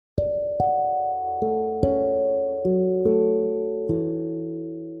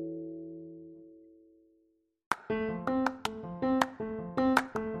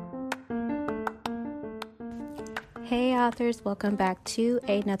authors, welcome back to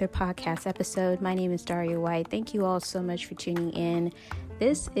another podcast episode. My name is Daria White. Thank you all so much for tuning in.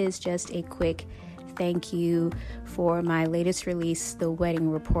 This is just a quick thank you for my latest release, The Wedding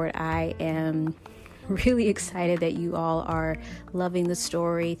Report. I am really excited that you all are loving the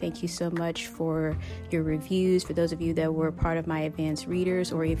story. Thank you so much for your reviews. For those of you that were part of my advanced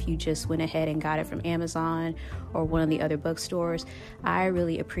readers, or if you just went ahead and got it from Amazon or one of the other bookstores, I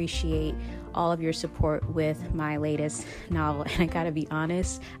really appreciate all of your support with my latest novel. And I gotta be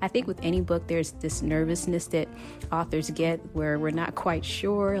honest, I think with any book, there's this nervousness that authors get where we're not quite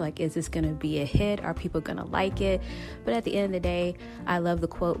sure, like, is this gonna be a hit? Are people gonna like it? But at the end of the day, I love the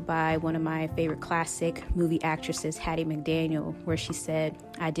quote by one of my favorite classic movie actresses, Hattie McDaniel, where she said,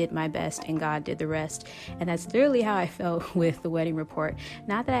 "I did my best and God did the rest." And that's literally how I felt with The Wedding Report.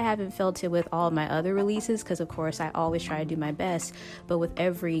 Not that I haven't felt it with all of my other releases, because of course I always try to do my best, but with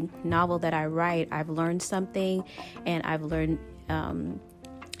every novel that I write, I've learned something, and I've learned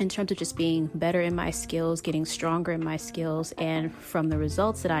in terms of just being better in my skills, getting stronger in my skills, and from the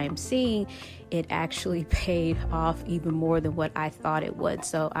results that I am seeing, it actually paid off even more than what I thought it would.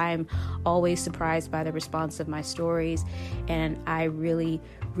 So I'm always surprised by the response of my stories, and I really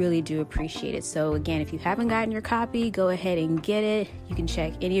do appreciate it. So again, if you haven't gotten your copy, go ahead and get it. You can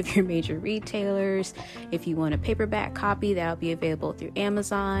check any of your major retailers. If you want a paperback copy, that'll be available through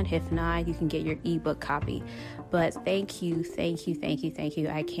Amazon. If not, you can get your ebook copy. But thank you.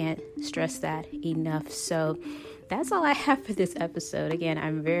 I can't stress that enough. So that's all I have for this episode. Again,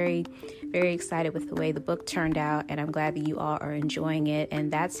 I'm very excited with the way the book turned out, and I'm glad that you all are enjoying it. And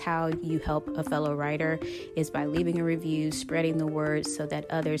that's how you help a fellow writer, is by leaving a review, spreading the word so that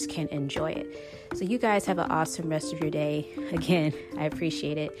others can enjoy it. So you guys have an awesome rest of your day. Again, I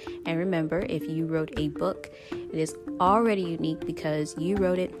appreciate it. And remember, if you wrote a book, it is already unique because you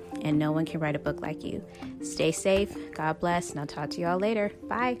wrote it, and no one can write a book like you. Stay safe. God bless. And I'll talk to you all later.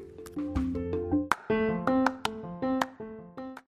 Bye.